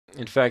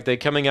In fact, they're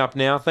coming up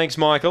now. Thanks,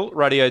 Michael.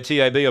 Radio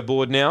TAB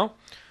aboard now.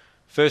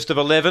 First of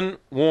 11,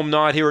 warm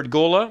night here at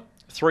Gawler.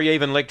 3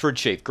 even, Electra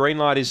Chief. Green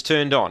light is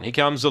turned on. Here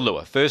comes the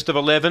lure. First of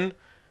 11,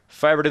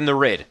 favourite in the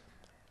red.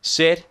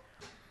 Set.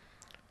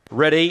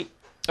 Ready.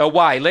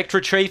 Away.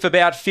 Electra Chief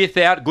about 5th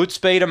out. Good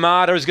speed.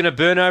 Armada is going to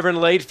burn over and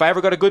lead.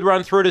 Favourite got a good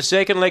run through to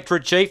second. Electra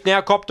Chief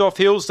now copped off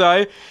hills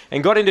though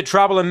and got into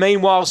trouble. And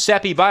meanwhile,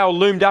 Sappy Bale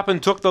loomed up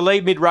and took the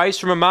lead mid-race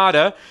from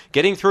Armada.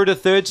 Getting through to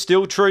third,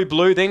 Still True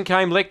Blue. Then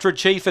came Electra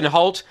Chief and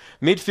Holt.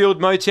 Midfield,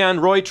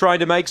 Motown Roy trying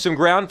to make some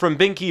ground from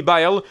Binky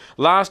Bale.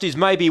 Last is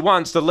Maybe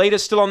Once. The leader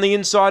still on the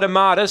inside,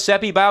 Armada.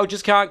 Sappy Bale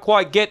just can't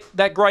quite get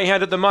that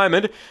greyhound at the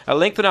moment. A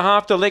length and a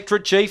half to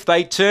Electra Chief.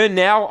 They turn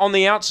now on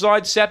the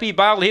outside. Sappy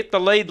Bale hit the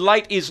lead.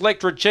 Late is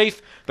Electra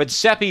Chief, but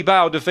Sappy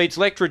Bale defeats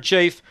Electra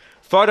Chief.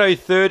 Photo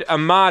third,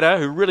 Armada,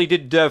 who really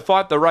did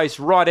fight the race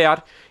right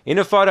out. In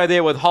a photo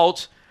there with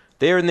Holt.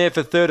 There and there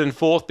for third and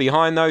fourth.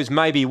 Behind those,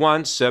 Maybe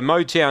Once.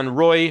 Motown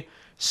Roy,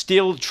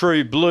 Still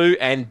True Blue,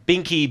 and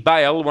Binky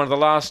Bale. One of the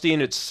last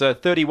in. It's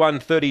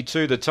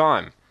 31:32 the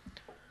time.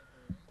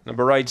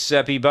 Number 8,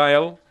 Sappy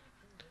Bale,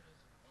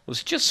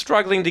 was just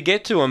struggling to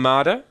get to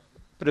Armada,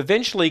 but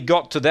eventually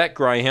got to that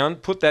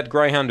greyhound, put that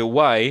greyhound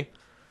away.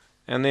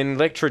 And then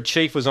Electra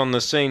Chief was on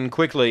the scene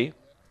quickly,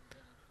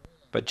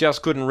 but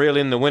just couldn't reel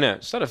in the winner.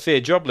 It's not a fair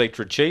job,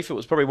 Electra Chief. It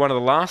was probably one of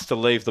the last to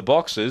leave the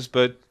boxes,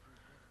 but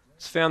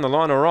it's found the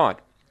line all right.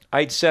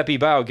 8, Sappy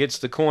Bale gets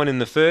the coin in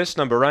the first,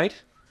 number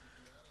 8.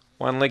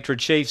 1, Electra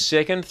Chief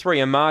second.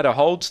 3, Armada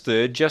holds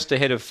third, just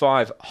ahead of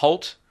 5,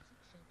 Holt.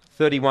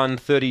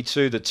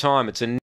 31:32 the time. It's a